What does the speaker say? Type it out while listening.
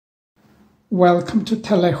Welcome to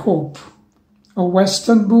TeleHope. A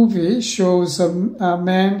Western movie shows a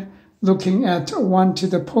man looking at a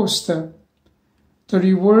wanted poster. The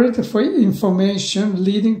reward for information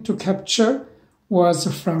leading to capture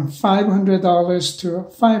was from $500 to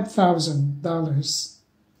 $5,000.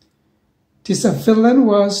 This villain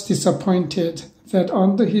was disappointed that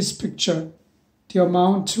under his picture, the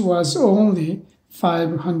amount was only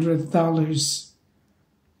 $500.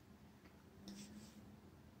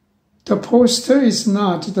 The poster is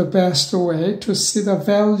not the best way to see the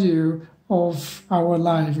value of our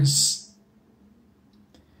lives.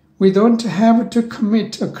 We don't have to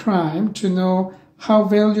commit a crime to know how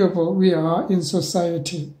valuable we are in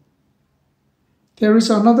society. There is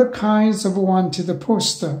another kind of wanted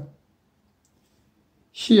poster.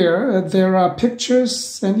 Here, there are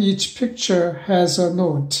pictures, and each picture has a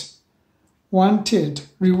note. Wanted,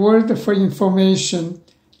 reward for information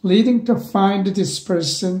leading to find this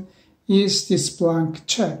person is this blank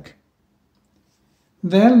check.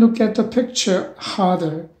 Then look at the picture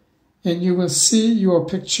harder, and you will see your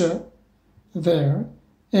picture there,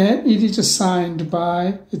 and it is signed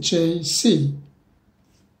by JC.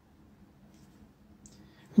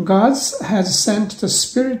 God has sent the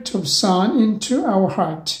Spirit of Son into our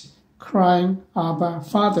heart, crying, Abba,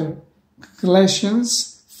 Father.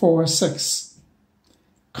 Galatians 4:6.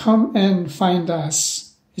 Come and find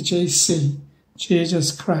us, JC,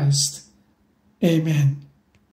 Jesus Christ. Amen.